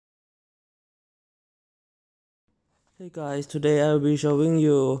Hey guys, today I will be showing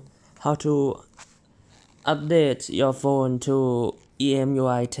you how to update your phone to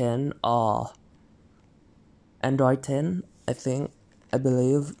EMUI 10 or Android 10, I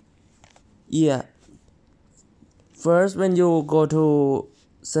believe. Yeah, first when you go to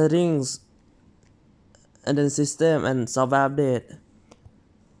settings and then system and software update,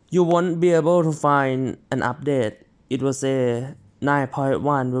 you won't be able to find an update. It will say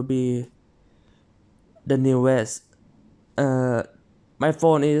 9.1 will be the newest. My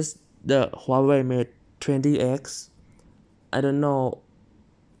phone is the Huawei Mate 20X. I don't know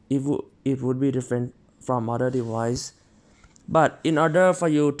if it would be different from other device, but in order for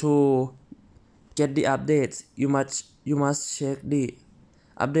you to get the updates, you must check the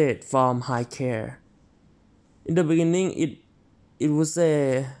update from high care. In the beginning, it would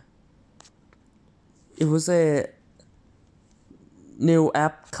say new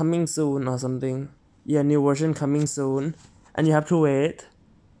app coming soon or something. Yeah, new version coming soon, and you have to wait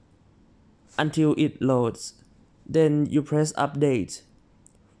until it loads. Then you press update.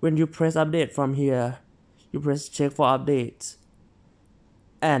 When you press update from here, you press check for updates,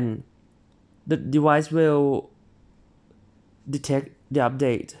 and the device will detect the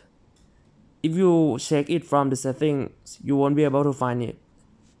update. If you check it from the settings, you won't be able to find it.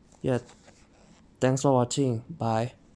 Yeah, thanks for watching. Bye.